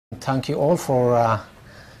thank you all for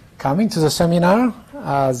coming to the seminar.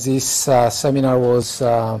 This seminar is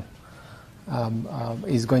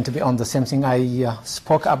going to be on the same thing I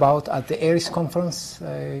spoke about at the ARE conference.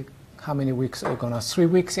 How many weeks ago now? 3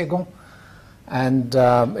 weeks ago. And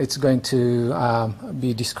it's going to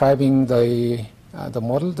be describing the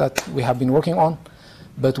model that we have been working on.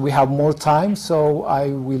 But we have more time, so I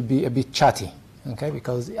will be a bit chatty, okay?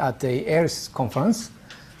 Because at the ARE conference,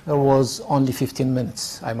 there was only 15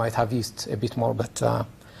 minutes. I might have used a bit more, but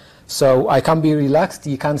so I can be relaxed.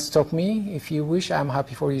 You can stop me if you wish. I'm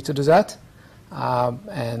happy for you to do that,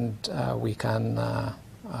 and we can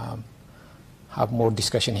have more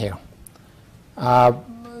discussion here.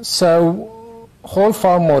 So whole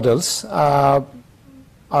farm models are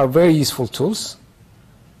very useful tools.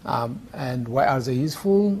 And why are they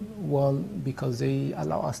useful? Well, because they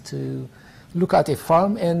allow us to look at a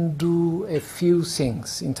farm and do a few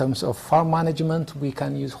things. In terms of farm management, we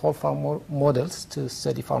can use whole farm models to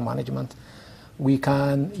study farm management. We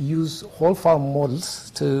can use whole farm models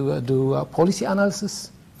to do policy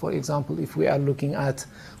analysis. For example, if we are looking at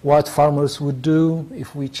what farmers would do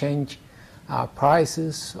if we change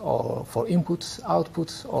prices or for inputs,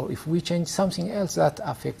 outputs, or if we change something else that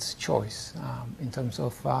affects choice in terms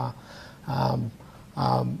of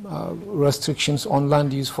restrictions on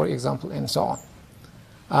land use, for example, and so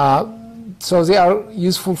on. So they are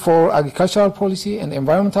useful for agricultural policy and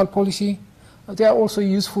environmental policy. They are also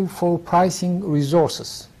useful for pricing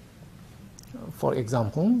resources. For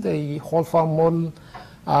example, the whole farm model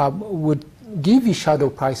would give you shadow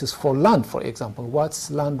prices for land, for example.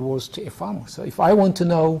 What's land worth to a farmer? So if I want to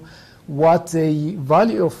know what the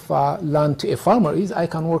value of land to a farmer is, I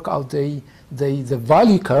can work out the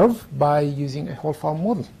value curve by using a whole farm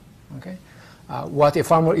model. Okay? What a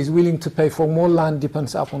farmer is willing to pay for more land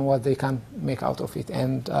depends upon what they can make out of it,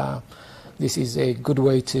 and this is a good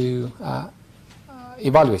way to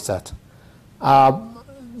evaluate that.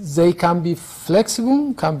 They can be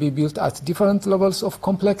flexible, can be built at different levels of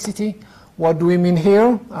complexity. What do we mean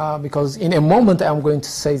here? Because in a moment I'm going to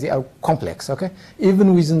say they are complex, okay?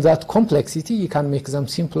 Even within that complexity, you can make them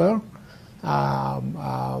simpler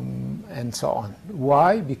and so on.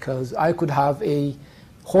 Why? Because I could have a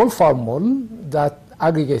whole farm model that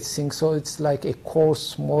aggregates things, so it's like a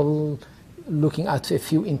coarse model looking at a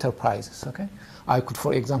few enterprises, okay? I could,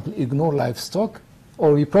 for example, ignore livestock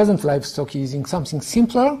or represent livestock using something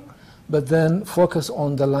simpler, but then focus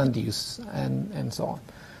on the land use and so on.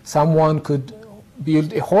 Someone could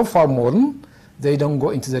build a whole farm model. They don't go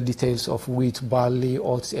into the details of wheat, barley,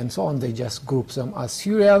 oats, and so on. They just group them as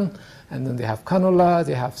cereal, and then they have canola,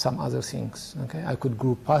 they have some other things. Okay? I could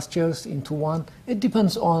group pastures into one. It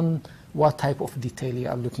depends on what type of detail you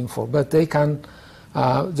are looking for, but they can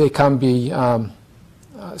be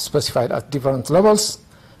specified at different levels.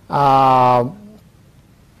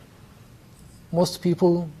 Most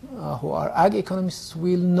people who are ag economists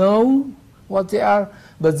will know what they are,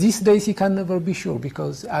 but these days you can never be sure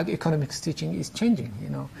because ag economics teaching is changing. You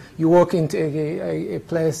know, you walk into a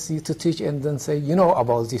place to teach and then say, you know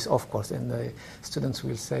about this, of course, and the students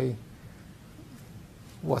will say,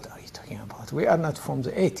 what are you talking about? We are not from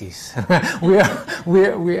the 80s.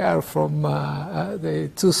 we are from the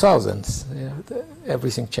 2000s. Yeah,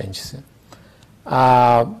 everything changes.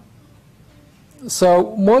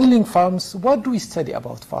 So modeling farms, what do we study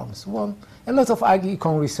about farms? Well, a lot of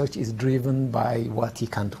ag-econ research is driven by what he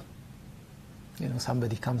can do. You know,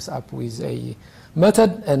 somebody comes up with a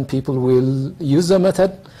method and people will use the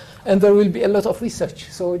method, and there will be a lot of research.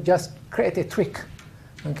 So just create a trick,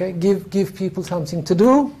 okay? Give people something to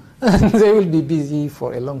do, and they will be busy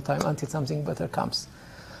for a long time until something better comes.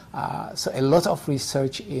 So a lot of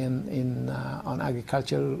research on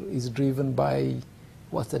agriculture is driven by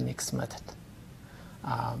what's the next method.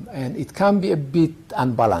 And it can be a bit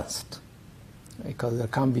unbalanced, because there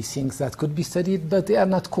can be things that could be studied, but they are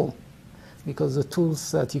not cool, because the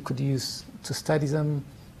tools that you could use to study them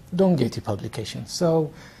don't get you publication.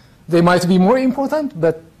 So they might be more important,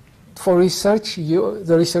 but for research,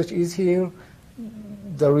 the research is here,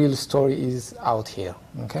 the real story is out here,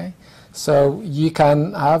 okay? So you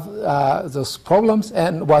can have those problems,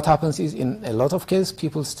 and what happens is, in a lot of cases,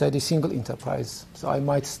 people study single enterprise. So I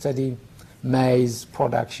might study maize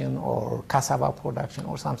production or cassava production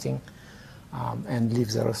or something, and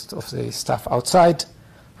leave the rest of the stuff outside,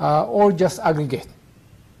 or just aggregate.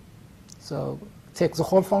 So take the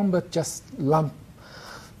whole farm, but just lump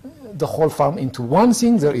the whole farm into one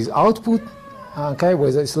thing. There is output, okay,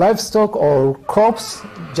 whether it's livestock or crops,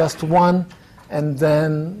 just one, and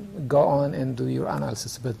then go on and do your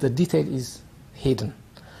analysis. But the detail is hidden.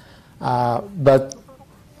 But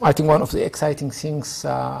I think one of the exciting things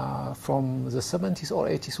from the 70s or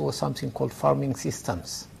 80s was something called farming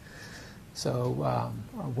systems. So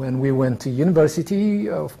when we went to university,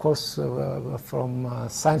 of course, from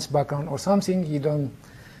science background or something,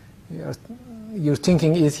 your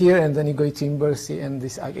thinking is here, and then you go to university, and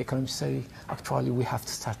this economists say, actually, we have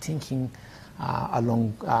to start thinking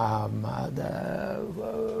along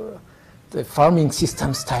the farming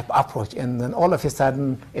systems type approach. And then all of a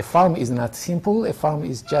sudden, a farm is not simple. A farm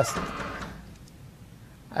is just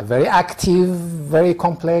a very active, very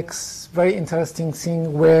complex, very interesting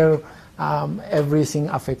thing where everything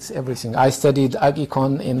affects everything. I studied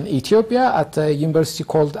ag-econ in Ethiopia at a university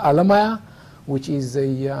called Alamaya, which is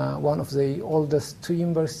one of the oldest two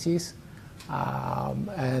universities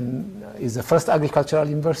and is the first agricultural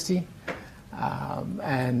university.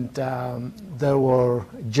 There were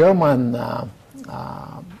German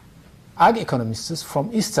ag economists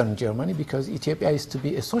from Eastern Germany, because Ethiopia used to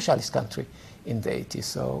be a socialist country in the 80s.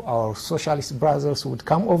 So our socialist brothers would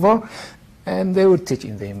come over and they would teach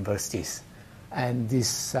in the universities. And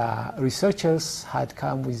these researchers had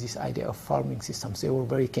come with this idea of farming systems. They were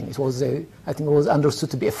very keen. It was, I think it was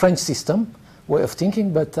understood to be a French system, way of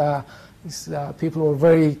thinking, but these people were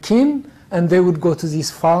very keen, and they would go to these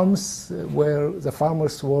farms where the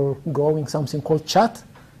farmers were growing something called chat.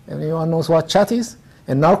 Anyone knows what chat is?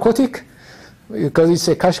 A narcotic, because it's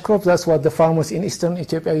a cash crop. That's what the farmers in eastern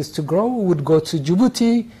Ethiopia used to grow. Would go to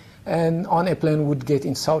Djibouti, and on a plane would get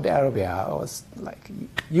in Saudi Arabia. It was like,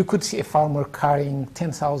 you could see a farmer carrying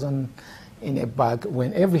 10,000 in a bag,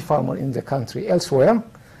 when every farmer in the country elsewhere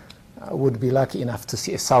would be lucky enough to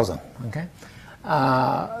see 1,000. Okay,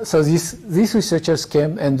 so these researchers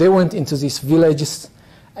came and they went into these villages,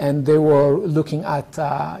 and they were looking at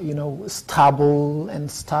stubble and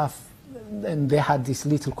stuff, and they had these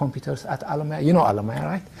little computers at Alamaya. You know Alamaya,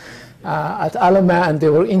 right? At Alamaya, and they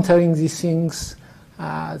were entering these things.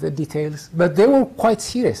 The details, but they were quite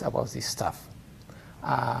serious about this stuff.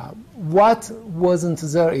 What wasn't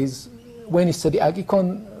there is, when you study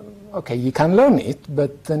ag-econ, okay, you can learn it,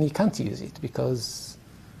 but then you can't use it because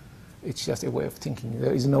it's just a way of thinking.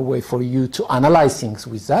 There is no way for you to analyze things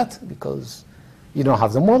with that, because you don't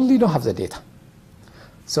have the model, you don't have the data.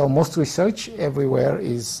 So most research everywhere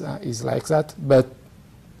is like that, but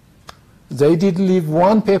they did leave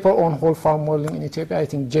one paper on whole farm modeling in Ethiopia. I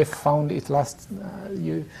think Jeff found it last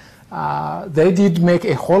year. They did make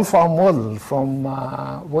a whole farm model from,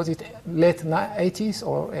 was it late 80s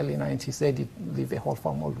or early 90s? They did leave a whole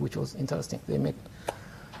farm model, which was interesting. They made.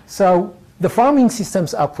 So the farming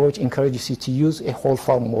systems approach encourages you to use a whole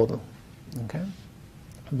farm model, okay?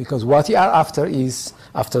 Because what you are after is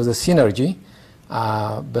after the synergy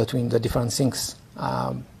between the different things.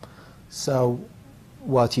 So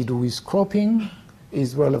what you do with cropping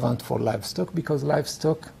is relevant for livestock, because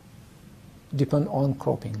livestock depend on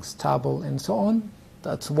cropping, stubble and so on.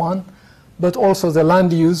 That's one. But also the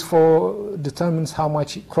land use determines how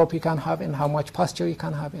much crop you can have and how much pasture you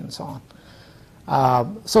can have and so on.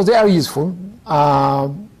 So they are useful,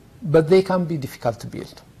 but they can be difficult to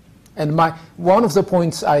build. And one of the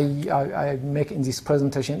points I make in this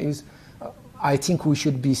presentation is I think we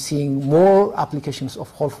should be seeing more applications of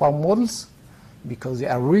whole farm models, because they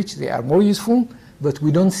are rich, they are more useful, but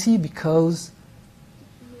we don't see because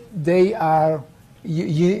they are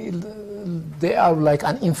like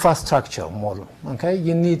an infrastructure model. Okay,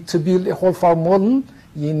 you need to build a whole farm model.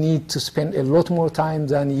 You need to spend a lot more time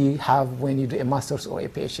than you have when you do a master's or a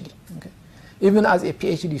PhD. Okay, even as a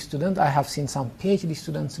PhD student, I have seen some PhD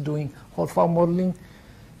students doing whole farm modeling.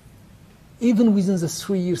 Even within the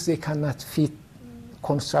 3 years, they cannot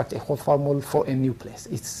construct a whole farm model for a new place.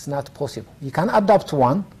 It's not possible. You can adapt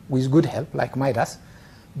one with good help, like Midas,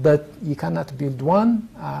 but you cannot build one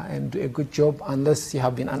and do a good job unless you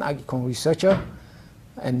have been an ag-econ researcher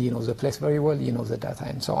and you know the place very well, you know the data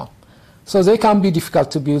and so on. So they can be difficult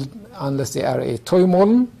to build unless they are a toy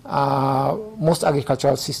model. Most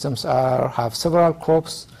agricultural systems have several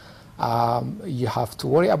crops. You have to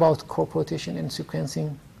worry about crop rotation and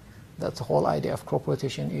sequencing. That's the whole idea of crop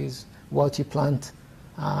rotation, is what you plant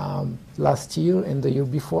last year and the year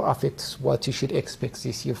before affects what you should expect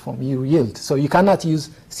this year from your yield. So you cannot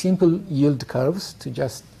use simple yield curves to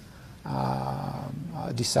just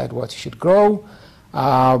decide what you should grow.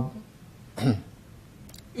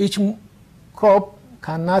 Each crop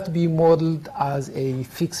cannot be modeled as a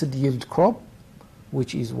fixed yield crop,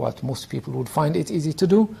 which is what most people would find it easy to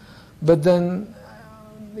do. But then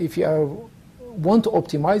if you want to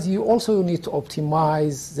optimize, you also need to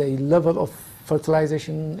optimize the level of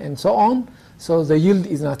fertilization and so on. So the yield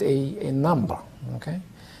is not a number, okay?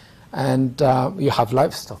 And you have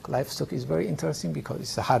livestock. Livestock is very interesting because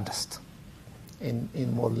it's the hardest in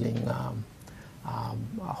modeling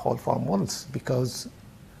whole farm models. Because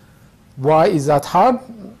why is that hard?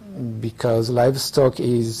 Because livestock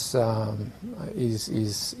is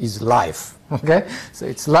live. Okay, so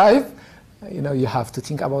it's live. You know, you have to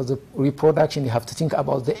think about the reproduction. You have to think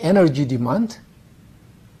about the energy demand,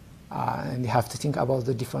 and you have to think about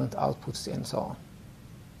the different outputs and so on.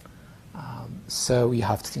 So you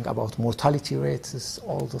have to think about mortality rates,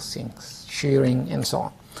 all those things, shearing, and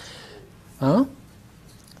so on.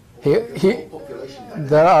 Here,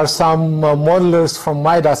 there are some modelers from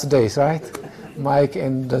Midas days, right? Mike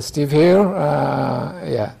and Steve here.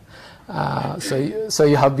 Yeah. So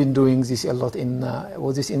you have been doing this a lot in,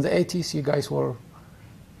 was this in the 80s? You guys were,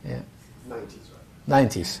 yeah.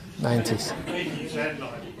 90s, right? 90s. 80s and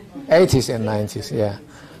 90s. 80s and 90s, yeah.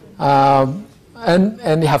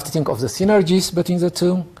 And you have to think of the synergies between the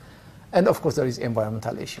two. And of course there is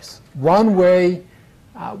environmental issues. One way,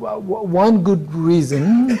 one good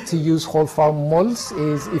reason to use whole farm models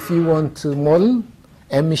is if you want to model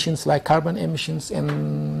emissions like carbon emissions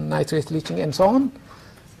and nitrate leaching and so on,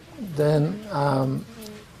 then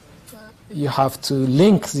you have to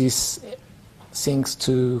link these things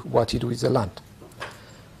to what you do with the land.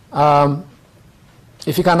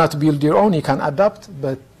 If you cannot build your own, you can adapt,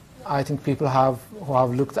 but I think people who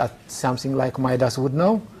have looked at something like Midas would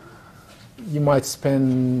know. You might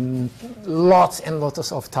spend lots and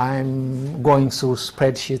lots of time going through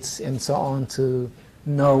spreadsheets and so on to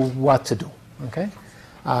know what to do, okay?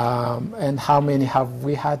 And how many have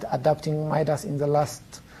we had adapting Midas in the last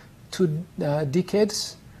 2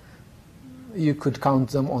 decades? You could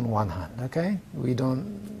count them on one hand, okay? We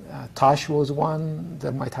don't, Tash was one,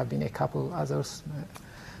 there might have been a couple others.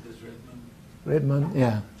 There's Redmond,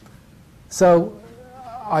 yeah. So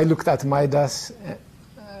I looked at Midas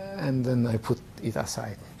and then I put it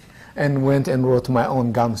aside and went and wrote my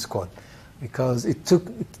own GAMS code because it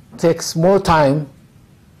takes more time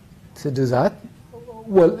to do that.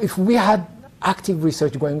 Well, if we had active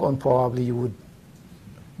research going on, probably you would,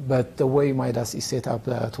 but the way Midas is set up,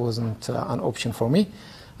 that wasn't an option for me.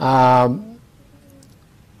 Of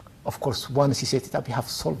course, once you set it up, you have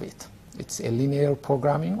to solve it. It's a linear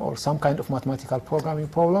programming or some kind of mathematical programming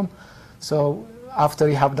problem. So after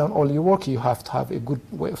you have done all your work, you have to have a good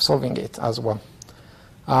way of solving it as well.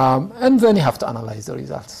 And then you have to analyze the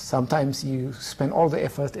results. Sometimes you spend all the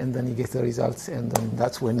effort and then you get the results, and then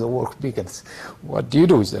that's when the work begins. What do you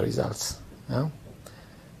do with the results?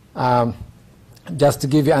 Just to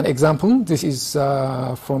give you an example, this is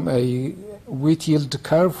from a wheat yield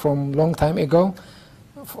curve from long time ago.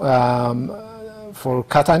 For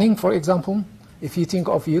Katanning, for example, if you think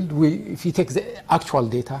of yield, if you take the actual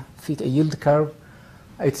data, fit a yield curve,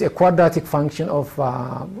 it's a quadratic function of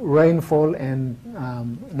rainfall and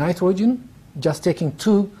nitrogen, just taking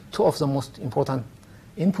two of the most important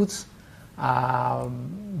inputs.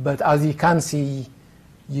 But as you can see,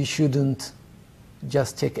 you shouldn't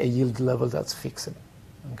just take a yield level that's fixed.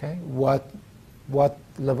 Okay, what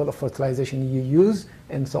level of fertilization you use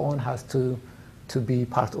and so on has to be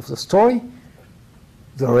part of the story.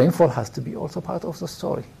 The rainfall has to be also part of the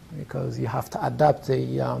story because you have to adapt the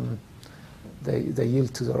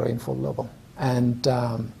yield to the rainfall level. And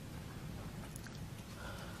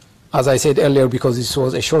as I said earlier, because this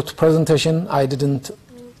was a short presentation, I didn't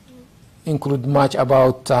include much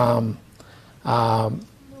about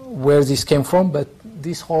where this came from, but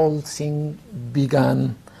this whole thing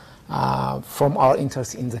began from our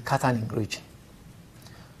interest in the Katanning region.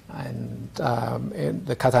 And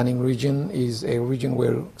the Katanning region is a region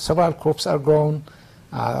where several crops are grown.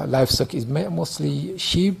 Livestock is mostly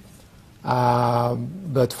sheep,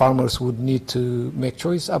 but farmers would need to make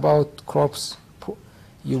choice about crops.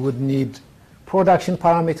 You would need production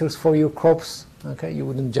parameters for your crops. Okay, you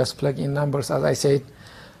wouldn't just plug in numbers, as I said.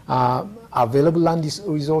 Available land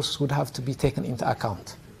resources would have to be taken into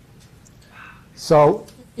account. So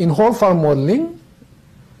in whole farm modeling,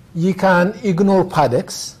 you can ignore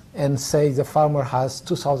paddocks and say the farmer has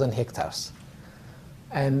 2,000 hectares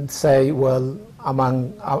and say, well,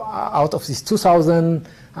 out of these 2,000,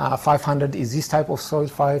 500 is this type of soil,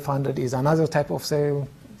 500 is another type of soil,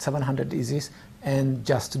 700 is this, and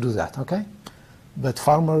just to do that, okay? But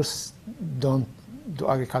farmers don't do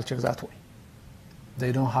agriculture that way.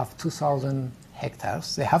 They don't have 2,000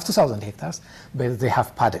 hectares. They have 2,000 hectares, but they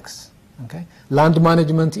have paddocks, okay? Land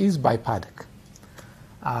management is by paddock.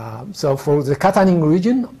 So for the Katanning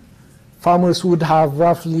region, farmers would have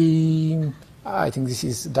roughly, I think this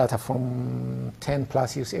is data from 10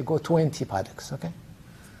 plus years ago, 20 paddocks, okay?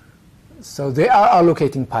 So they are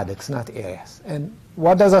allocating paddocks, not areas. And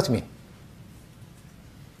What does that mean?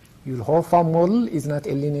 Your whole farm model is not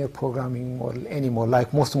a linear programming model anymore,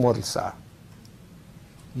 like most models are.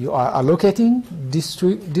 You are allocating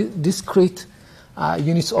discrete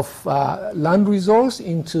units of land resource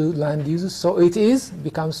into land uses, so it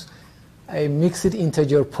becomes a mixed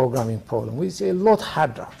integer programming problem, which is a lot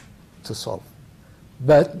harder to solve.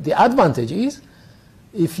 But the advantage is,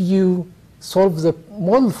 if you solve the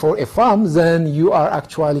model for a farm, then you are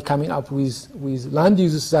actually coming up with land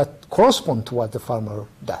uses that correspond to what the farmer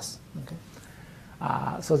does. Okay?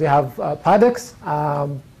 So they have paddocks,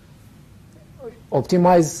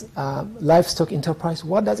 optimize livestock enterprise.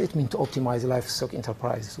 What does it mean to optimize livestock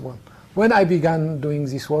enterprise? Well, when I began doing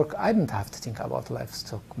this work, I didn't have to think about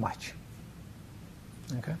livestock much.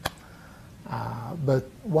 Okay? But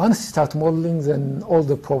once you start modeling, then all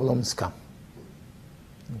the problems come.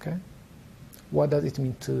 Okay? What does it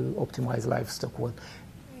mean to optimize livestock? Well,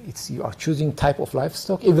 you are choosing type of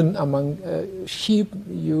livestock. Even among sheep,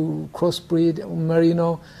 you crossbreed,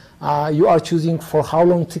 merino, you are choosing for how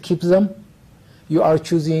long to keep them. You are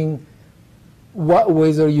choosing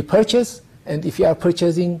whether you purchase, and if you are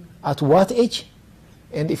purchasing, at what age,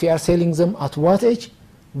 and if you are selling them, at what age.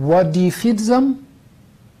 What do you feed them?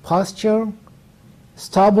 Pasture,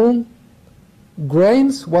 stubble,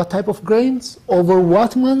 grains, what type of grains, over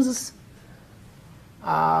what months,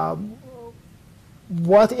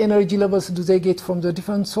 what energy levels do they get from the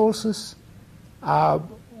different sources,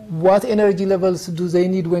 what energy levels do they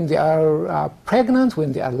need when they are pregnant,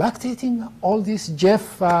 when they are lactating. All this,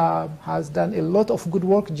 Jeff has done a lot of good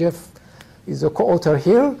work. Jeff is a co-author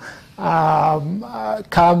here,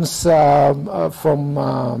 comes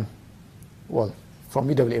from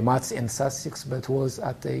UWA Maths and Statistics, but was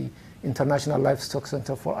at the International Livestock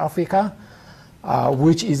Center for Africa,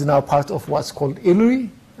 which is now part of what's called ARE-UWA,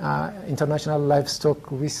 International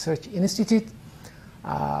Livestock Research Institute.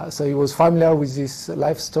 So he was familiar with this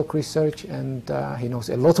livestock research, and he knows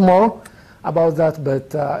a lot more about that,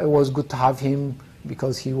 but it was good to have him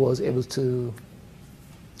because he was able to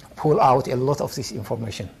pull out a lot of this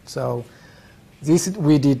information. So this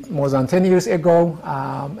we did more than 10 years ago,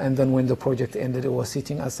 and then when the project ended, it was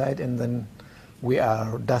sitting aside, and then we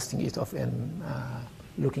are dusting it off and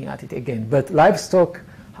looking at it again. But livestock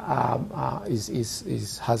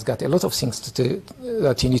has got a lot of things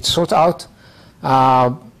that you need to sort out.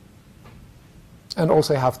 And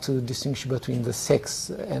also you have to distinguish between the sex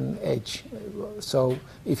and age. So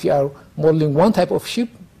if you are modeling one type of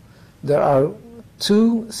sheep, there are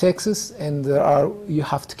two sexes, and you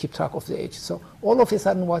have to keep track of the age. So all of a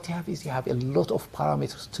sudden what you have is you have a lot of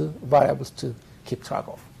parameters, variables to keep track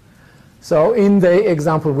of. So in the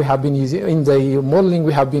example we have been using, in the modeling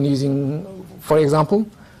we have been using, for example,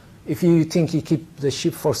 if you think you keep the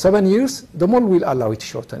sheep for 7 years, the model will allow you to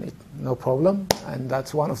shorten it, no problem. And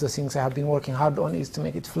that's one of the things I have been working hard on, is to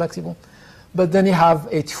make it flexible. But then you have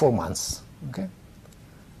 84 months, okay?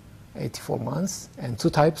 84 months and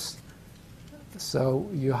two types. So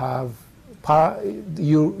you have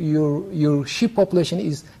your sheep population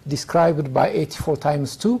is described by 84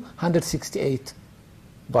 times 2, 168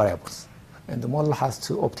 variables. And the model has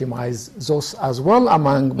to optimize those as well,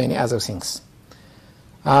 among many other things.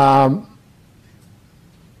 You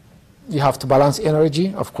have to balance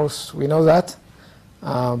energy, of course, we know that.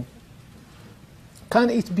 Can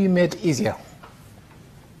it be made easier?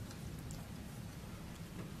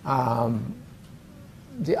 The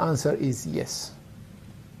answer is yes.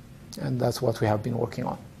 And that's what we have been working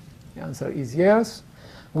on. The answer is yes.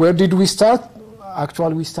 Where did we start?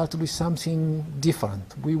 Actually, we started with something different.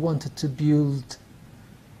 We wanted to build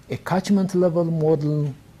a catchment level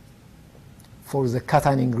model for the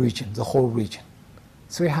Katanning region, the whole region.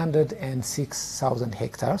 306,000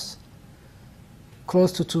 hectares,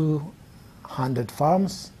 close to 200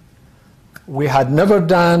 farms. We had never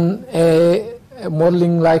done a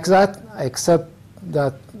modeling like that, except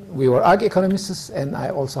that we were ag economists, and I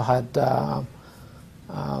also had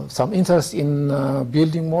some interest in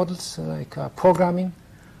building models, like programming.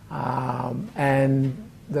 And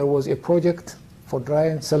there was a project for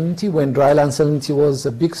dryland salinity, when dryland salinity was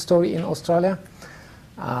a big story in Australia.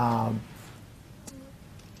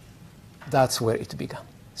 That's where it began.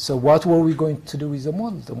 So what were we going to do with the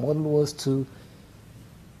model? The model was to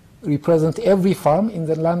represent every farm in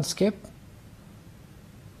the landscape,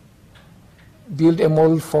 build a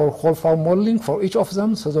model for whole farm modeling for each of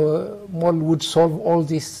them, so the model would solve all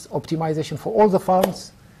this optimization for all the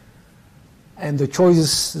farms. And the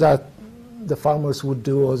choices that the farmers would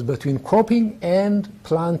do was between cropping and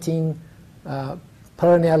planting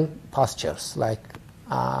perennial pastures like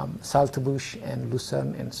saltbush and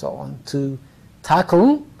lucerne and so on, to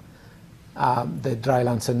tackle the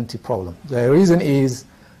dryland salinity problem. The reason is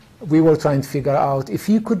we were trying to figure out if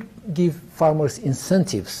you could give farmers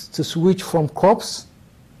incentives to switch from crops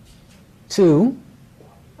to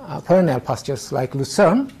perennial pastures like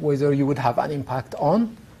lucerne, whether you would have an impact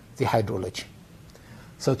on the hydrology.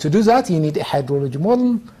 So to do that, you need a hydrology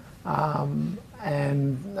model,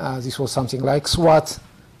 and this was something like SWAT,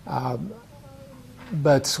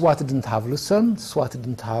 but SWAT didn't have lucerne, SWAT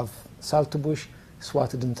didn't have saltbush,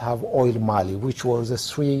 SWAT didn't have oil mallee, which were the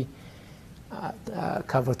three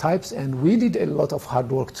cover types, and we did a lot of hard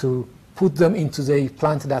work to put them into the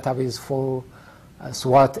plant database for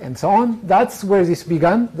SWAT and so on. That's where this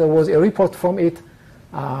began. There was a report from it,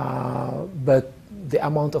 but the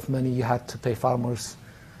amount of money you had to pay farmers,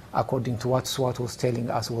 according to what SWAT was telling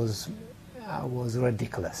us, was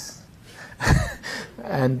ridiculous.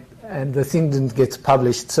 and the thing didn't get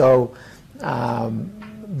published. So,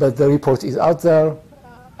 but the report is out there,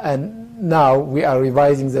 and now we are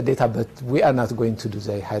revising the data, but we are not going to do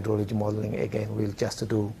the hydrology modeling again. We'll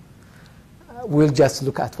just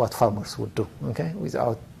look at what farmers would do, okay,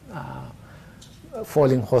 without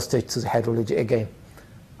falling hostage to the hydrology again.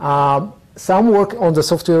 Some work on the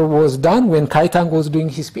software was done when Katanning was doing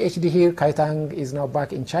his PhD here. Katanning is now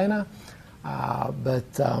back in China, but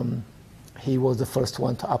he was the first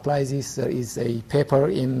one to apply this. There is a paper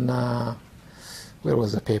in, where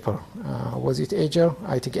was the paper? Was it Ager?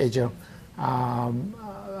 I think Ager.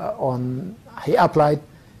 He applied,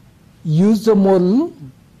 used the model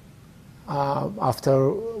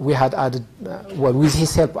after we had added, well, with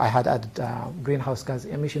his help, I had added greenhouse gas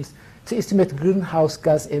emissions to estimate greenhouse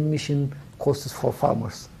gas emission costs for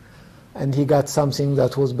farmers. And he got something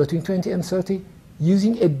that was between 20 and 30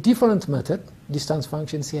 using a different method, distance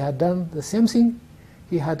functions. He had done the same thing,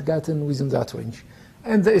 he had gotten within that range.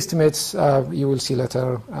 And the estimates, you will see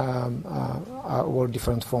later, were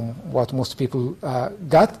different from what most people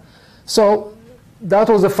got. So that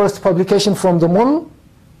was the first publication from the model.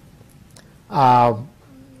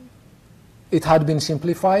 It had been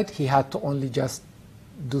simplified. He had to only just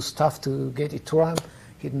do stuff to get it to run.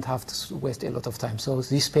 He didn't have to waste a lot of time. So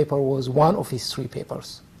this paper was one of his 3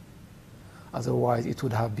 papers. Otherwise, it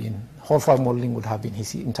would have been, whole farm modeling would have been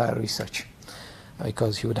his entire research,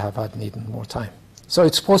 because he would have had needed more time. So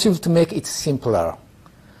it's possible to make it simpler.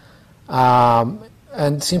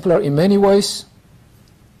 And simpler in many ways.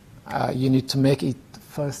 You need to make it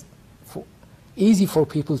first easy for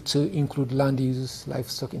people to include land use,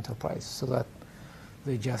 livestock enterprise, so that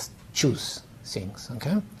they just choose things,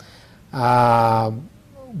 okay?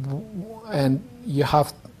 And you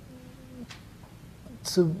have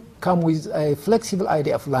to come with a flexible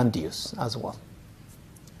idea of land use as well.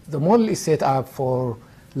 The model is set up for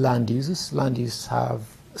land uses. Land use have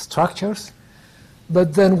structures,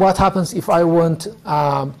 but then what happens if I want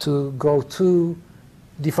to grow 2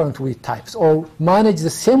 different wheat types, or manage the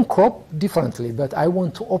same crop differently, but I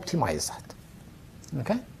want to optimize that,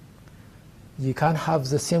 okay? You can have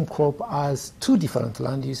the same crop as 2 different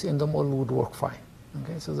land use and the model would work fine,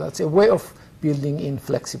 okay? So that's a way of building in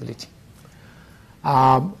flexibility.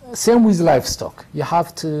 Same with livestock. You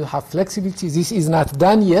have to have flexibility. This is not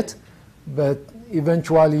done yet, but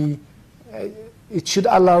eventually it should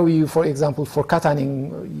allow you, for example, for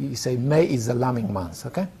Katanning, you say May is the lambing month,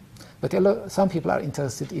 okay? But some people are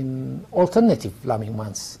interested in alternative lambing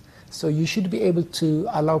months. So you should be able to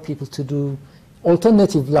allow people to do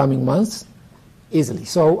alternative lambing months easily.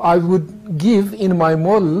 So I would give in my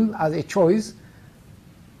model as a choice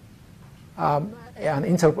a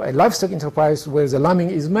livestock enterprise where the lambing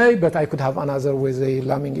is May, but I could have another where the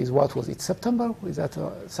lambing is, what was it, September? With that,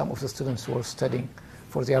 some of the students were studying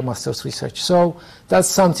for their master's research. So that's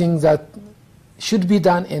something that should be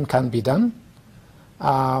done and can be done.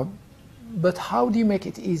 But how do you make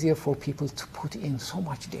it easier for people to put in so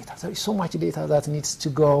much data? There is so much data that needs to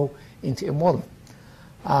go into a model.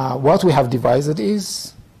 What we have devised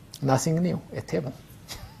is nothing new, a table.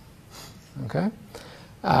 Okay?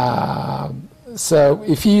 So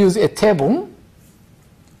if you use a table,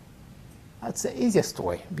 that's the easiest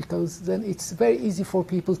way, because then it's very easy for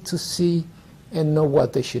people to see and know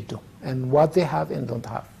what they should do and what they have and don't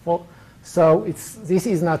have. So this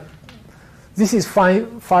is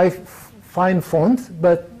fine font,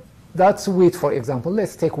 but that's wheat, for example.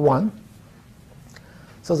 Let's take 1.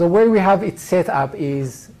 So the way we have it set up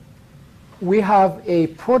is we have a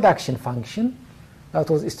production function that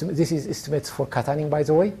was this is estimates for Katanning, by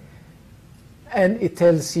the way, and it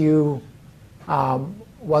tells you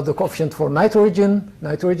what the coefficient for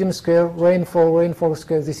nitrogen square, rainfall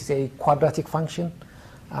square. This is a quadratic function,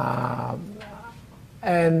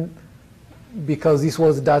 and because this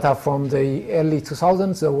was data from the early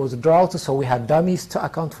 2000s, there was drought, so we had dummies to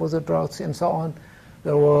account for the droughts and so on.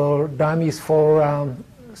 There were dummies for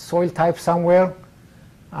soil type somewhere,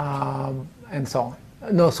 and so on.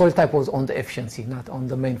 No, soil type was on the efficiency, not on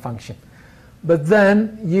the main function. But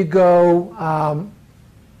then you go,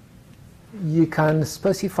 you can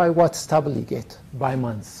specify what stable you get by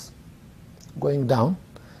months, going down.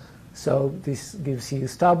 So this gives you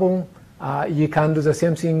stable. You can do the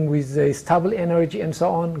same thing with the stable energy and so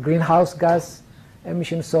on. Greenhouse gas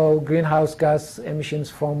emissions, so greenhouse gas emissions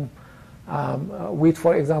from wheat,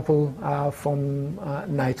 for example, from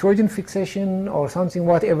nitrogen fixation or something,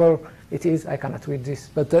 whatever it is. I cannot read this,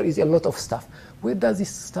 but there is a lot of stuff. Where does this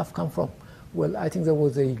stuff come from? Well, I think there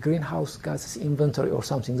was a greenhouse gases inventory or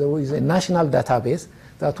something. There was a national database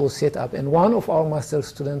that was set up, and one of our master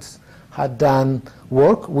students had done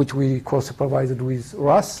work, which we co-supervised with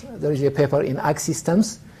Russ. There is a paper in Ag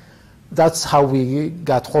Systems. That's how we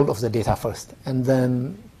got hold of the data first, and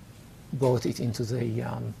then brought it into the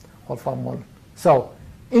whole farm model. So,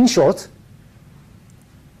 in short,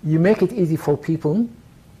 you make it easy for people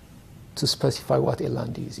to specify what a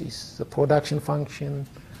land use is, the production function,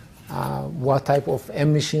 what type of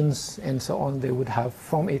emissions and so on they would have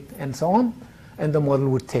from it and so on, and the model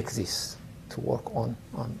would take this to work on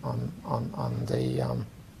the.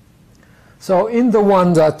 So in the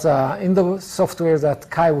one that in the software that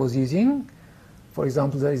Kai was using, for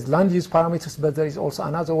example, there is land use parameters, but there is also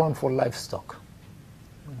another one for livestock.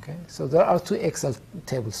 Okay, so there are two Excel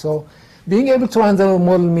tables. So being able to run the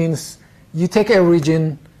model means you take a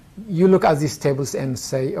region, you look at these tables and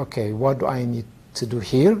say, okay, what do I need to do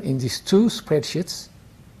here in these two spreadsheets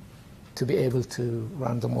to be able to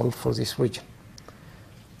run the model for this region.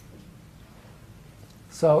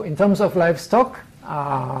 So in terms of livestock,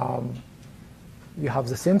 you have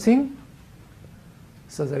the same thing.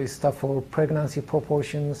 So there is stuff for pregnancy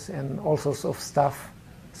proportions and all sorts of stuff.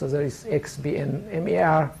 So there is XB and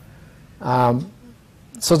MAR.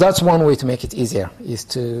 So that's one way to make it easier, is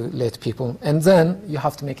to let people, and then you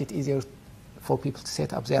have to make it easier for people to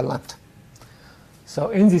set up their land. So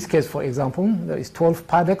in this case, for example, there is 12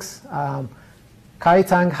 paddocks.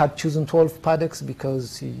 Tang had chosen 12 paddocks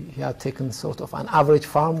because he had taken sort of an average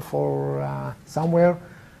farm for somewhere,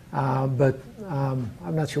 but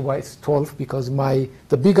I'm not sure why it's 12, because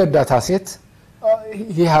the bigger data set,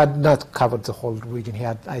 he had not covered the whole region. He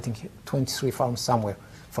had, I think, 23 farms somewhere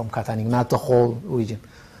from Katanning, not the whole region.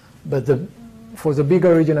 But for the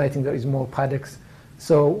bigger region, I think there is more paddocks.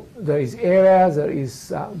 So there is area, there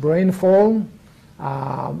is rainfall,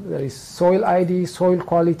 there is soil ID, soil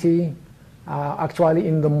quality. Actually,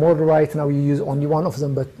 in the model right now, you use only one of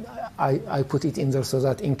them, but I put it in there so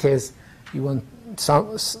that in case you want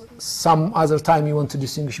some other time you want to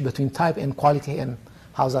distinguish between type and quality and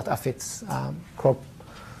how that affects crop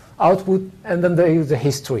output. And then there is the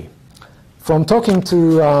history. From talking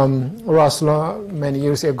to Russ many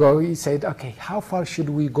years ago, he said, okay, how far should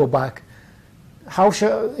we go back?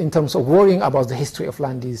 In terms of worrying about the history of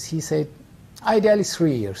land use, he said, ideally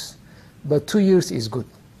 3 years, but 2 years is good.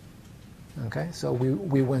 Okay, so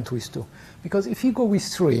we went with 2. Because if you go with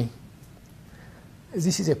 3,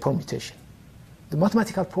 this is a permutation. The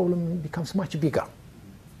mathematical problem becomes much bigger.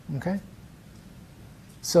 Okay?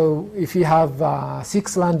 So if you have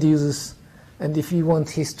 6 land uses, and if you want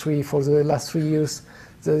history for the last 3 years,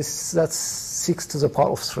 that's 6 to the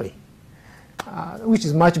power of 3, which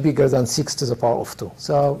is much bigger than 6 to the power of 2.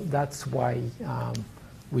 So that's why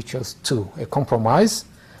we chose 2, a compromise.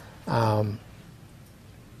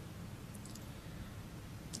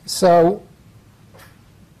 So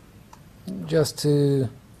just to,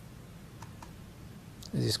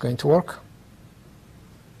 is this going to work?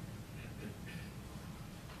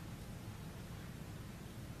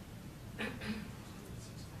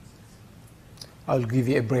 I'll give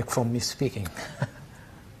you a break from me speaking.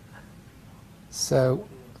 So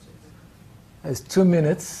it's 2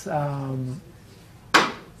 minutes.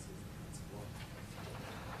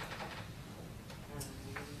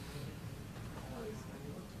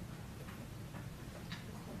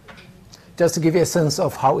 Just to give you a sense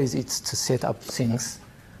of how easy it is to set up things.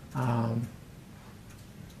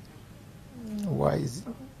 Why is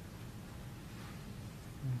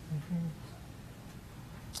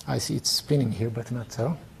I see it's spinning here, but not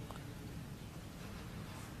so.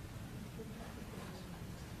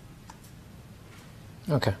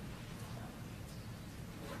 Okay.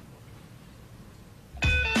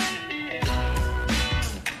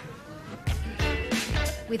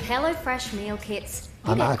 With HelloFresh meal kits,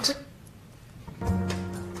 you An get ad.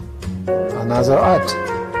 Another ad.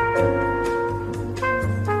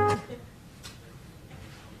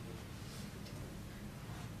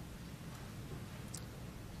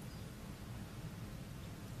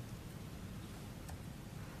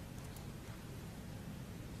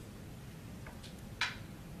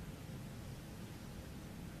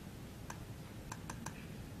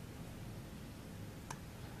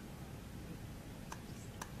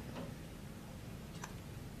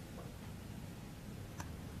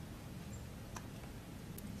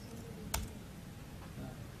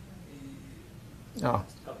 Oh.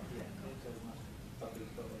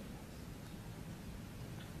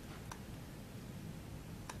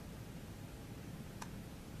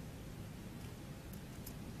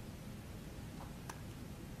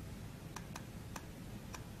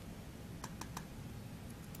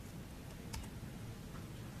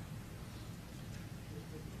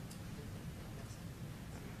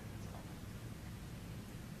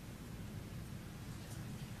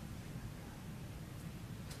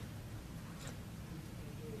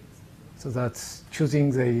 So that's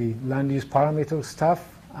choosing the land use parameter stuff.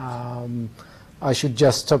 I should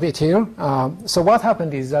just stop it here. So what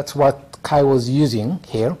happened is that's what Kai was using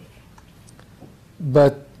here.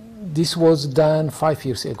 But this was done 5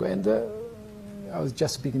 years ago. And I was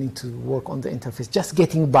just beginning to work on the interface, just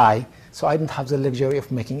getting by. So I didn't have the luxury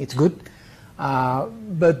of making it good.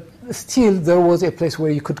 But still, there was a place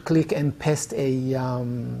where you could click and paste a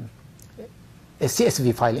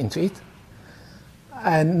CSV file into it.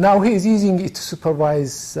 And now he's using it to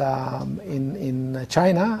supervise in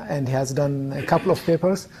China, and he has done a couple of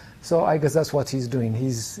papers. So I guess that's what he's doing.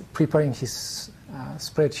 He's preparing his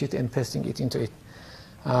spreadsheet and pasting it into it.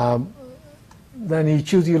 Then you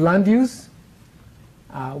choose your land use,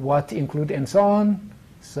 what to include, and so on.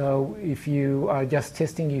 So if you are just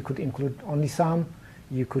testing, you could include only some.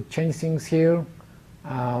 You could change things here.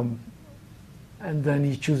 And then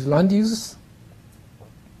you choose land use.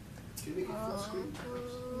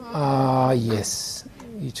 Yes,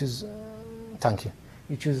 you choose, thank you.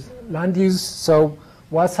 You choose land use. So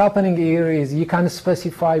what's happening here is you can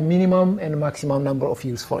specify minimum and maximum number of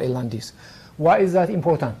years for a land use. Why is that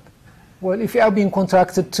important? Well, if you are being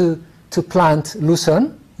contracted to plant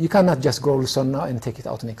lucerne, you cannot just grow lucerne now and take it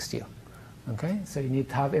out next year. Okay, so you need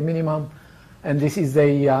to have a minimum. And this is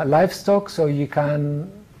the livestock, so you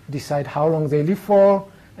can decide how long they live for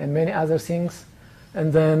and many other things.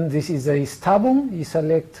 And then this is a stubble. You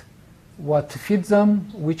select what to feed them,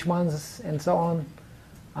 which ones, and so on.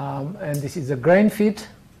 And this is a grain feed.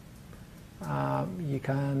 You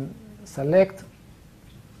can select,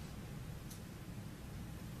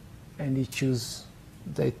 and you choose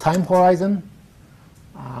the time horizon.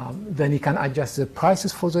 Then you can adjust the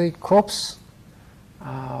prices for the crops.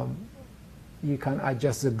 You can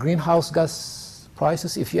adjust the greenhouse gas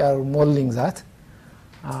prices if you are modeling that.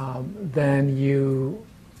 Then you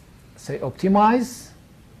say optimize.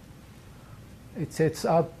 It sets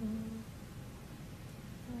up.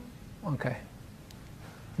 Okay.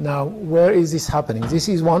 Now, where is this happening? This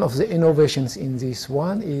is one of the innovations in this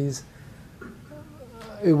one. Is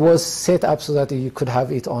it was set up so that you could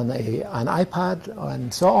have it on an iPad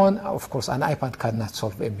and so on. Of course, an iPad cannot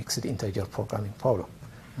solve a mixed integer programming problem.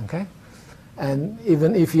 Okay. And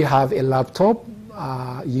even if you have a laptop,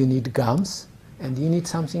 you need GAMS. And you need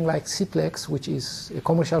something like Cplex, which is a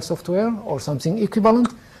commercial software or something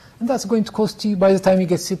equivalent. And that's going to cost you, by the time you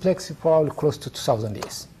get Cplex, probably close to 2,000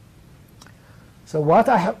 years. So what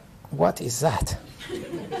I have, what is that?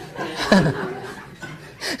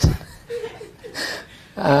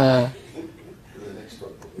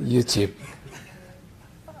 YouTube.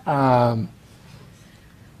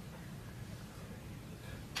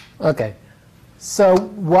 Okay. So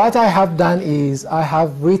what I have done is I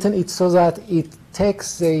have written it so that it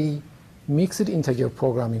takes a mixed integer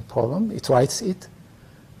programming problem, it writes it,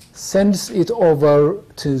 sends it over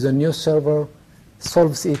to the new server,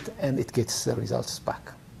 solves it, and it gets the results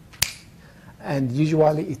back. And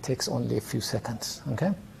usually it takes only a few seconds,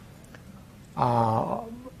 okay?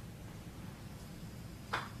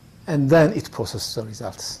 And then it processes the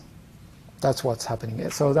results. That's what's happening.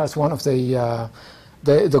 So that's one of the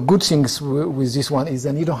good things with this one is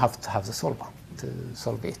then you don't have to have the solver to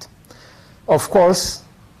solve it. Of course,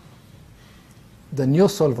 the new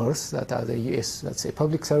solvers that are the US, that's a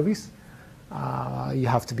public service, you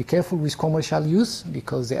have to be careful with commercial use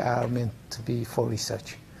because they are meant to be for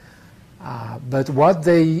research. But what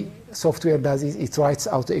the software does is it writes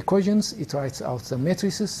out the equations, it writes out the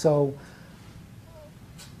matrices, so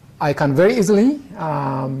I can very easily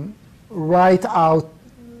write out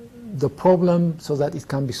the problem so that it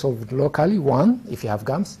can be solved locally, one, if you have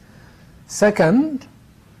GAMS. Second,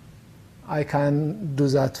 I can do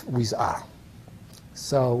that with R.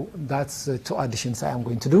 So that's the two additions I am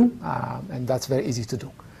going to do, and that's very easy to do,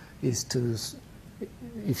 is to,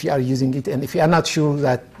 if you are using it, and if you are not sure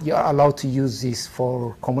that you are allowed to use this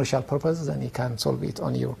for commercial purposes, then you can solve it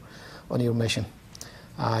on your machine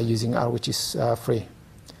using R, which is free.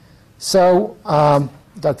 So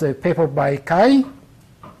that's a paper by Kai.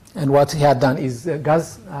 And what he had done is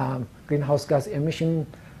gas, greenhouse gas emission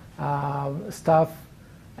stuff,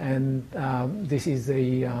 and this is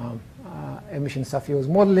the emission stuff he was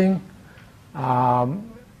modeling.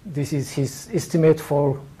 This is his estimate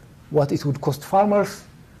for what it would cost farmers,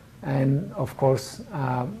 and of course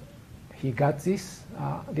he got this.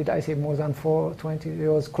 Did I say more than 20? It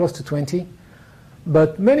was close to 20.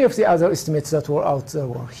 But many of the other estimates that were out there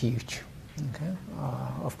were huge. Okay?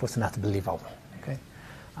 Of course, not believable. Okay?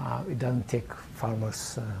 It doesn't take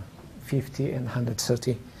farmers 50 and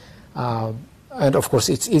 130. And of course,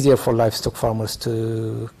 it's easier for livestock farmers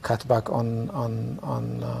to cut back on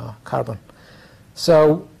carbon.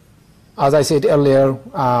 So, as I said earlier,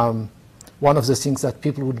 one of the things that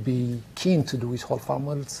people would be keen to do with whole farm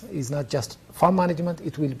models is not just farm management,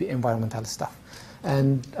 it will be environmental stuff.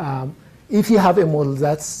 And if you have a model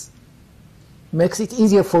that makes it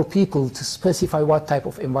easier for people to specify what type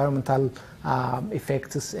of environmental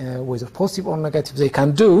effects, whether positive or negative, they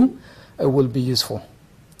can do, it will be useful.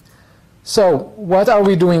 So what are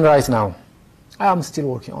we doing right now? I'm still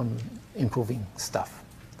working on improving stuff.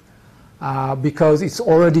 Because it's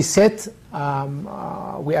already set,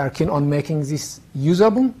 we are keen on making this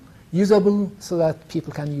usable so that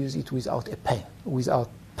people can use it without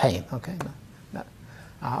pain, okay?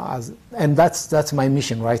 And that's my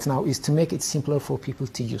mission right now, is to make it simpler for people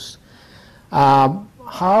to use.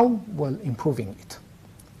 How? Well, improving it.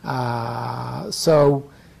 So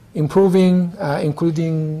improving,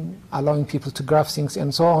 including allowing people to graph things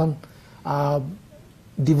and so on.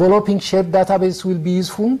 Developing shared database will be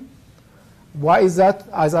useful. Why is that?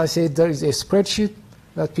 As I said, there is a spreadsheet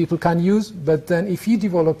that people can use, but then if you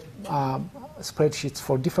develop spreadsheets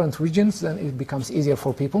for different regions, then it becomes easier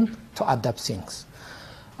for people to adapt things.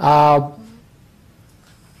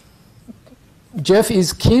 Jeff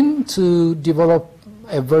is keen to develop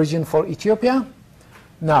a version for Ethiopia.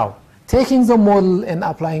 Now, taking the model and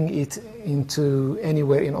applying it into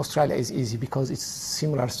anywhere in Australia is easy because it's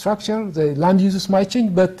similar structure. The land uses might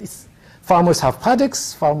change, but farmers have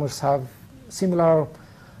paddocks, farmers have similar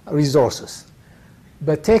resources.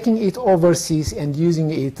 But taking it overseas and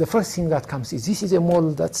using it, the first thing that comes is this is a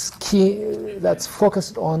model that's key, that's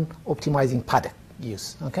focused on optimizing paddock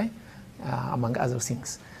use, okay, among other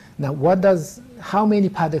things. Now, how many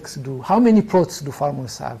paddocks how many plots do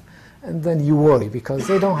farmers have? And then you worry because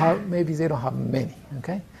maybe they don't have many,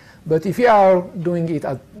 okay? But if you are doing it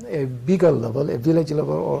at a bigger level, a village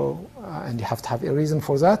level, and you have to have a reason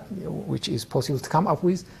for that, which is possible to come up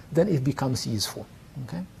with, then it becomes useful,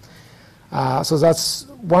 okay? So that's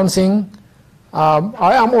one thing.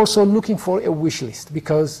 I am also looking for a wish list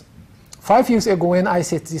because 5 years ago when I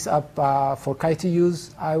set this up for Kai to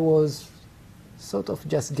use, I was sort of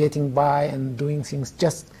just getting by and doing things,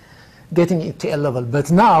 just getting it to a level.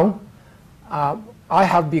 But now, I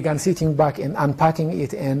have begun sitting back and unpacking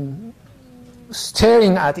it and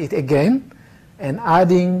staring at it again and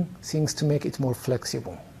adding things to make it more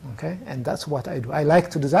flexible, okay? And that's what I do. I like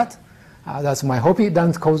to do that. That's my hobby. It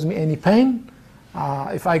doesn't cause me any pain.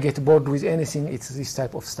 If I get bored with anything, it's this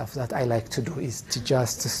type of stuff that I like to do, is to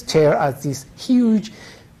just stare at these huge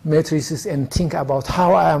matrices and think about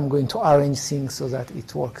how I am going to arrange things so that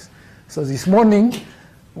it works. So this morning,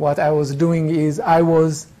 what I was doing is I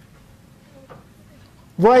was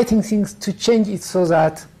writing things to change it so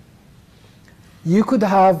that you could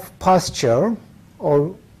have pasture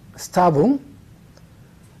or stubble.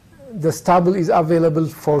 The stubble is available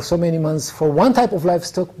for so many months for one type of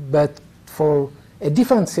livestock, but for a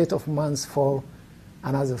different set of months for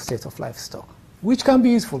another set of livestock, which can be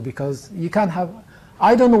useful because you can have,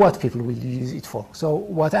 I don't know what people will use it for. So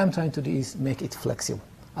what I'm trying to do is make it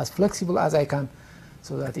flexible as I can,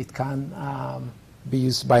 so that it can be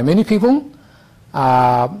used by many people.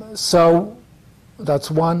 So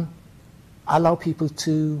that's one. Allow people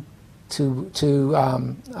to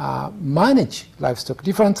manage livestock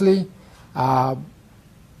differently.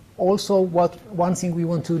 Also, one thing we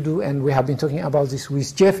want to do, and we have been talking about this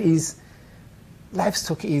with Jeff, is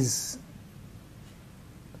livestock is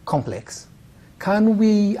complex. Can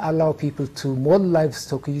we allow people to model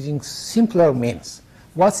livestock using simpler means?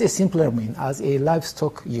 What's a simpler mean as a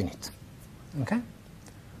livestock unit? Okay.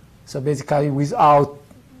 So basically, without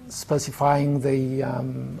specifying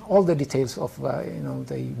all the details of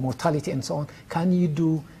the mortality and so on, can you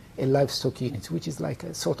do a livestock unit, which is like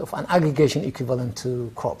a sort of an aggregation equivalent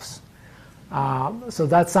to crops? So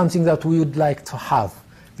that's something that we would like to have,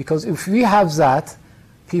 because if we have that,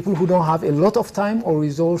 people who don't have a lot of time or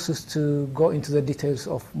resources to go into the details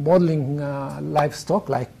of modeling livestock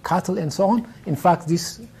like cattle and so on. In fact,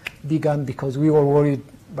 this began because we were worried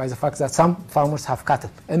by the fact that some farmers have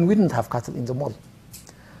cattle, and we didn't have cattle in the model.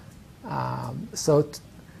 So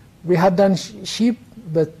we had done sheep,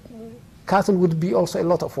 but cattle would be also a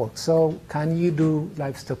lot of work. So can you do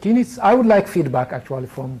livestock units? I would like feedback actually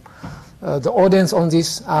from the audience on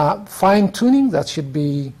this fine-tuning that should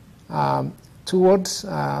be towards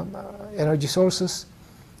energy sources.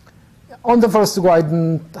 On the first go, I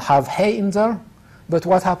didn't have hay in there, but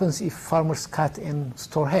what happens if farmers cut and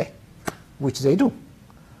store hay, which they do?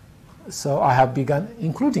 So I have begun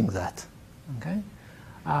including that. Okay.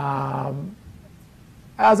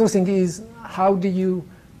 Other thing is, how do you?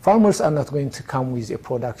 Farmers are not going to come with a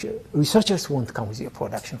production. Researchers won't come with a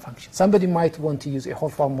production function. Somebody might want to use a whole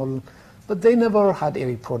farm model, but they never had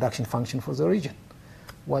a production function for the region.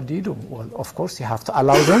 What do you do? Well, of course, you have to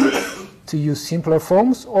allow them to use simpler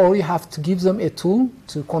forms, or you have to give them a tool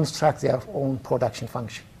to construct their own production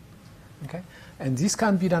function. Okay? And this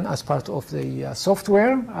can be done as part of the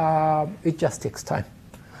software. It just takes time.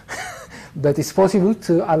 But it's possible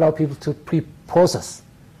to allow people to pre-process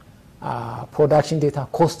production data,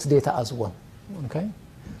 cost data as well. Okay?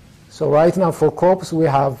 So right now for crops, we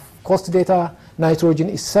have cost data. Nitrogen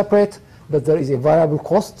is separate, but there is a variable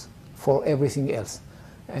cost for everything else.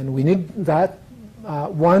 And we need that.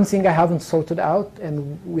 One thing I haven't sorted out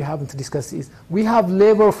and we haven't discussed is we have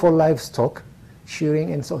labor for livestock,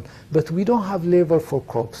 shearing and so on, but we don't have labor for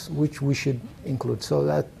crops, which we should include. So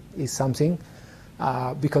that is something,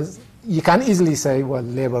 because you can easily say, well,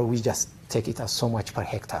 labor, we just take it as so much per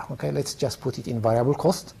hectare. Okay, let's just put it in variable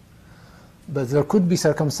cost. But there could be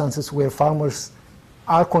circumstances where farmers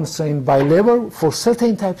are constrained by labor for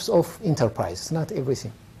certain types of enterprise, not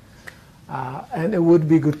everything. And it would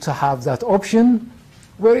be good to have that option.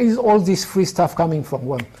 Where is all this free stuff coming from?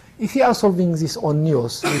 Well, if you are solving this on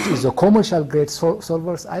NEOS, which is a commercial grade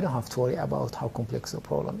solvers, I don't have to worry about how complex the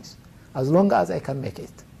problem is, as long as I can make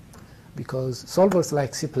it. Because solvers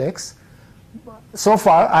like Cplex, so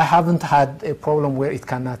far I haven't had a problem where it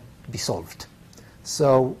cannot be solved.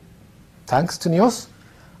 So thanks to NEOS,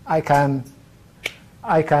 I can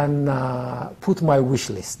put my wish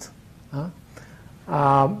list.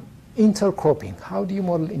 Intercropping, how do you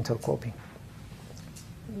model intercropping?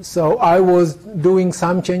 So I was doing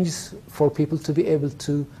some changes for people to be able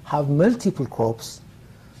to have multiple crops.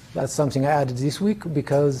 That's something I added this week,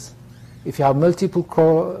 because if you have multiple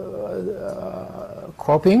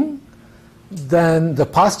cropping, then the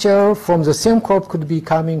pasture from the same crop could be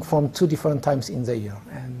coming from 2 different times in the year.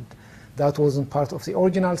 And that wasn't part of the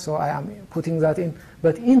original, so I am putting that in.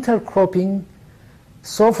 But intercropping,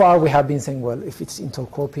 so far we have been saying, well, if it's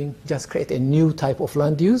intercropping, just create a new type of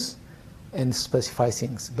land use and specify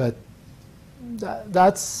things. But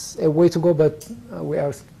that's a way to go, but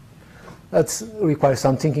that requires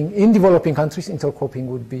some thinking. In developing countries, intercropping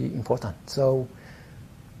would be important. So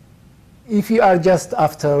if you are just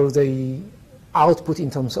after the output in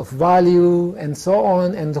terms of value and so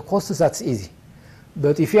on, and the costs, that's easy.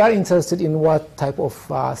 But if you are interested in what type of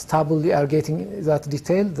stubble you are getting that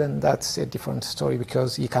detail, then that's a different story,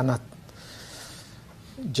 because you cannot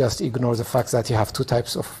just ignore the fact that you have 2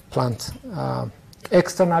 types of plant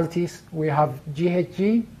externalities. We have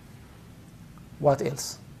GHG. What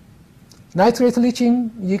else? Nitrate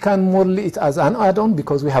leaching, you can model it as an add-on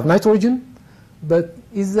because we have nitrogen, but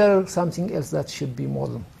is there something else that should be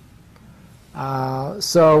modeled?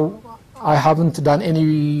 So I haven't done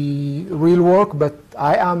any real work, but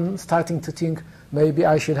I am starting to think maybe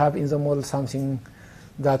I should have in the model something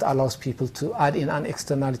that allows people to add in an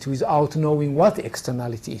externality without knowing what the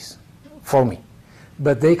externality is for me.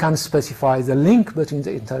 But they can specify the link between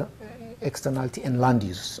the externality and land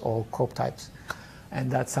use or crop types.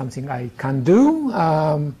 And that's something I can do.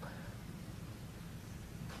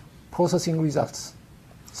 Processing results.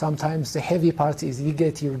 Sometimes the heavy part is you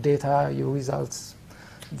get your data, your results,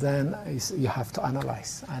 then you have to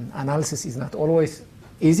analyze. And analysis is not always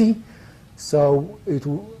easy. So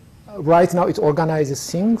right now it organizes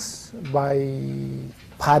things by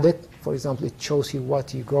paddock. For example, it shows you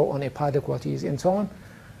what you grow on a paddock, what you use, and so on.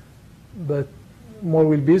 But more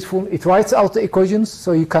will be useful. It writes out the equations,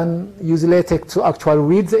 so you can use LaTeX to actually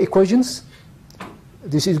read the equations.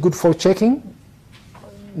 This is good for checking,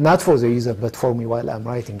 not for the user, but for me while I'm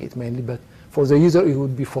writing it mainly. But for the user, it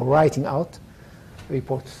would be for writing out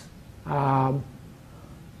reports.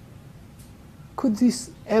 Could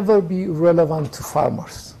this ever be relevant to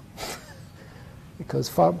farmers? Because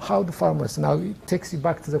how do farmers, now it takes you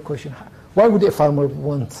back to the question, why would a farmer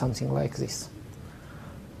want something like this?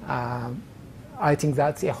 I think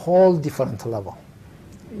that's a whole different level.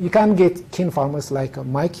 You can get keen farmers like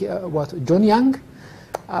John Young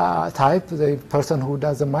type, the person who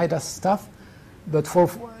does the Midas stuff. But for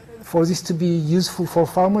this to be useful for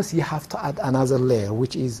farmers, you have to add another layer,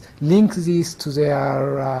 which is link these to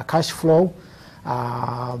their cash flow,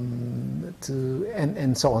 and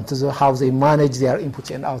so on, to how they manage their inputs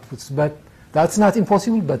and outputs. But That's not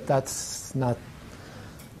impossible, but that's not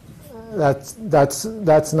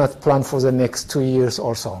planned for the next 2 years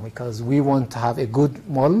or so, because we want to have a good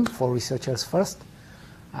model for researchers first.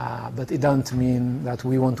 But it doesn't mean that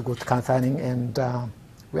we want to go to Katanning, and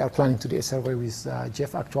we are planning to do a survey with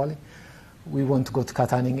Jeff actually. We want to go to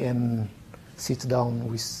Katanning and sit down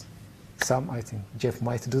with some, I think Jeff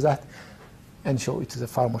might do that, and show it to the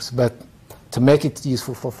farmers. But to make it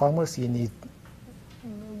useful for farmers, you need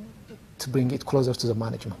to bring it closer to the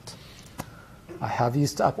management. I have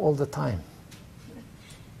used up all the time.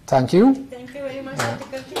 Thank you. Thank you very much,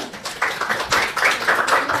 Atakelty.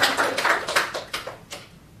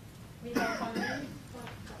 We have 1 minute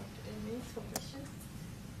for questions.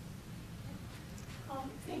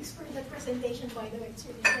 Thanks for the presentation, by the way. It's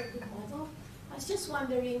really a very good model. I was just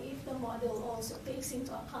wondering if the model also takes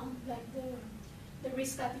into account like the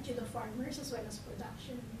risk attitude of farmers as well as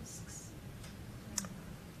production risks.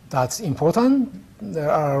 That's important.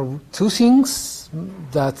 There are 2 things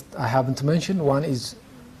that I haven't mentioned. One is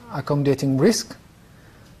accommodating risk.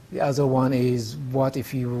 The other one is what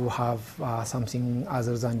if you have something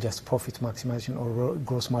other than just profit maximization or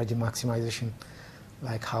gross margin maximization,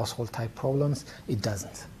 like household type problems. It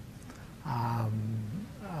doesn't.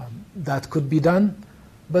 That could be done,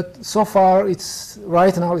 but so far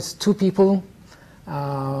right now it's 2 people.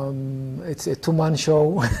 It's a 2-man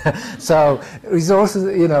show. So resources,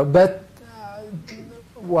 but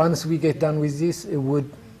once we get done with this, it would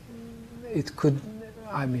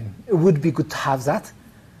be good to have that,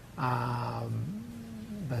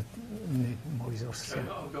 but need more resources. Okay,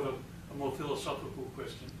 I've got a more philosophical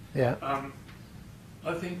question. Yeah.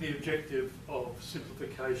 I think the objective of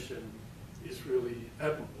simplification is really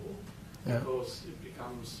admirable, because it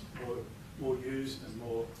becomes more used and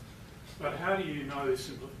more. But how do you know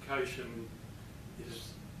simplification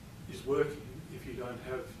is working if you don't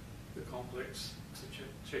have the complex to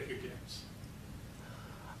check against?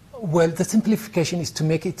 Well, the simplification is to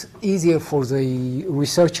make it easier for the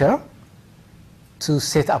researcher to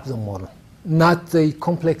set up the model, not the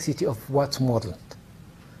complexity of what's modeled.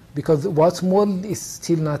 Because what's modeled is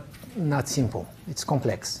still not simple, it's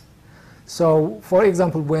complex. So, for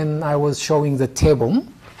example, when I was showing the table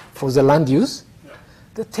for the land use,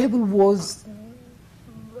 the table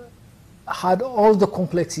had all the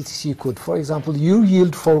complexities you could. For example, your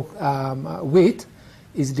yield for wheat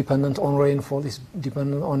is dependent on rainfall, is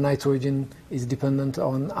dependent on nitrogen, is dependent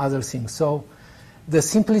on other things. So the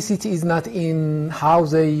simplicity is not in how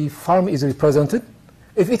the farm is represented.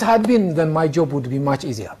 If it had been, then my job would be much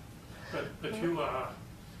easier. But you are,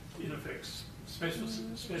 in effect,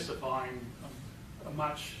 specifying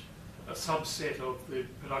a subset of the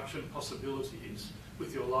production possibilities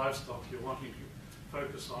with your livestock. You're wanting to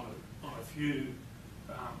focus on a few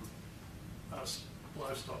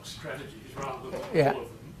livestock strategies rather than all of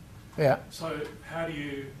them. Yeah. So how do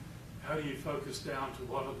you focus down to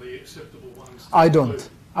what are the acceptable ones? I don't.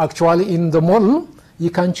 Actually, in the model, you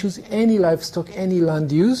can choose any livestock, any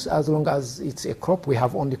land use, as long as it's a crop. We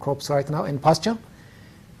have only crops right now and pasture.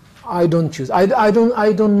 I don't choose. I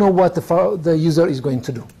don't know what the user is going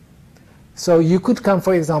to do. So you could come,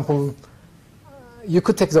 for example, you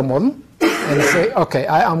could take the model and say, okay,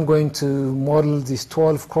 I am going to model these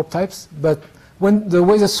 12 crop types, but when the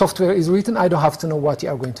way the software is written, I don't have to know what you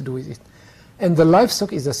are going to do with it. And the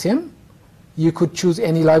livestock is the same. You could choose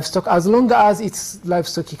any livestock, as long as it's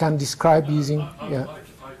livestock you can describe using. I understand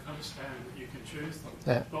that you can choose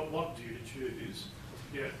them, but what do you choose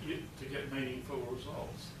to get meaningful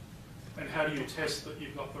results? And how do you test that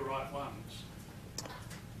you've got the right ones?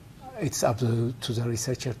 It's up to the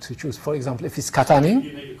researcher to choose. For example, if it's Katanning,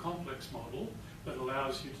 you need a complex model that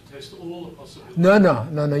allows you to test all the possibilities.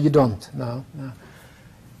 No, you don't. No.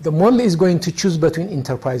 The model is going to choose between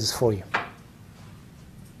enterprises for you.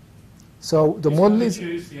 So the model is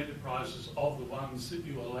choose the enterprises of the ones that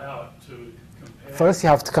you allow it to compare. First, you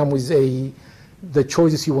have to come with the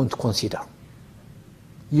choices you want to consider.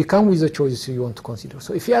 You come with the choices you want to consider.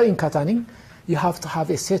 So if you are in Katanning, you have to have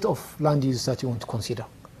a set of land uses that you want to consider.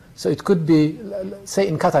 So it could be, say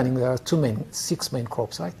in Katanning there are 6 main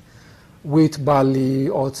crops, right? Wheat, barley,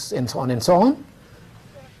 oats, and so on and so on.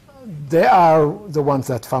 They are the ones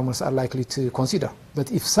that farmers are likely to consider.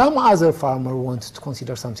 But if some other farmer wants to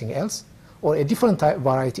consider something else, or a different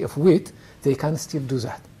variety of wheat, they can still do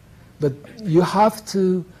that. But you have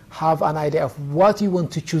to have an idea of what you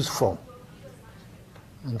want to choose from.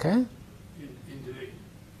 Okay? Indeed.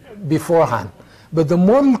 Beforehand. But the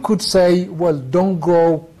model could say, well, don't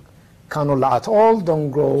grow canola at all, don't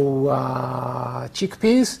grow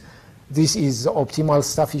chickpeas. This is the optimal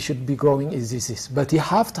stuff you should be growing is this. But you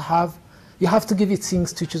have to have you have to give it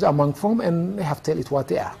things to choose among from, and you have to tell it what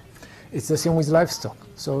they are. It's the same with livestock.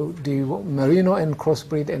 So do you merino and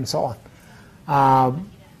crossbreed and so on.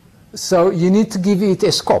 So you need to give it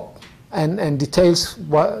a scope and details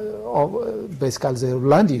of basically the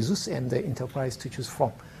land uses and the enterprise to choose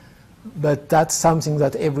from. But that's something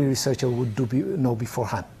that every researcher would know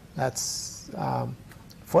beforehand. That's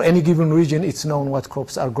for any given region, it's known what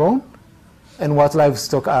crops are grown and what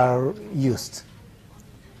livestock are used.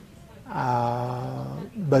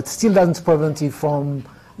 But still doesn't prevent you from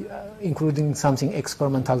including something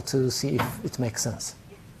experimental to see if it makes sense.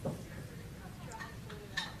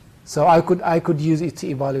 So I could use it to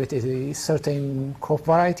evaluate a certain crop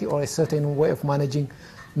variety or a certain way of managing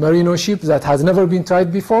merino sheep that has never been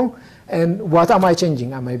tried before. And what am I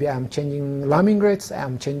changing? Maybe I'm changing lambing rates,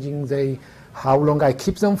 I'm changing how long I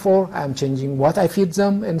keep them for, I'm changing what I feed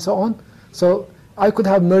them, and so on. So I could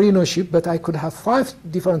have merino sheep, but I could have 5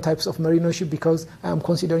 different types of merino sheep because I'm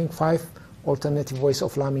considering 5 alternative ways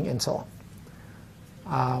of lambing and so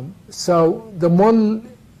on. So the model,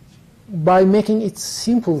 by making it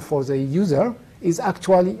simple for the user, is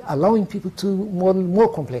actually allowing people to model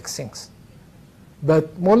more complex things.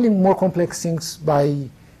 But modeling more complex things by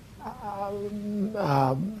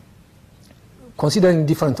considering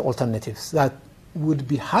different alternatives that would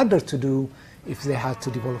be harder to do if they had to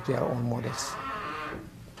develop their own models.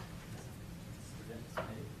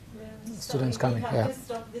 Students coming, We yeah. have to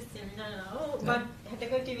stop this seminar now, but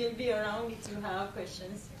Atakelty will be around if you have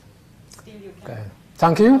questions. Still you can Okay.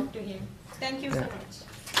 Thank you. talk to him. Thank you so much.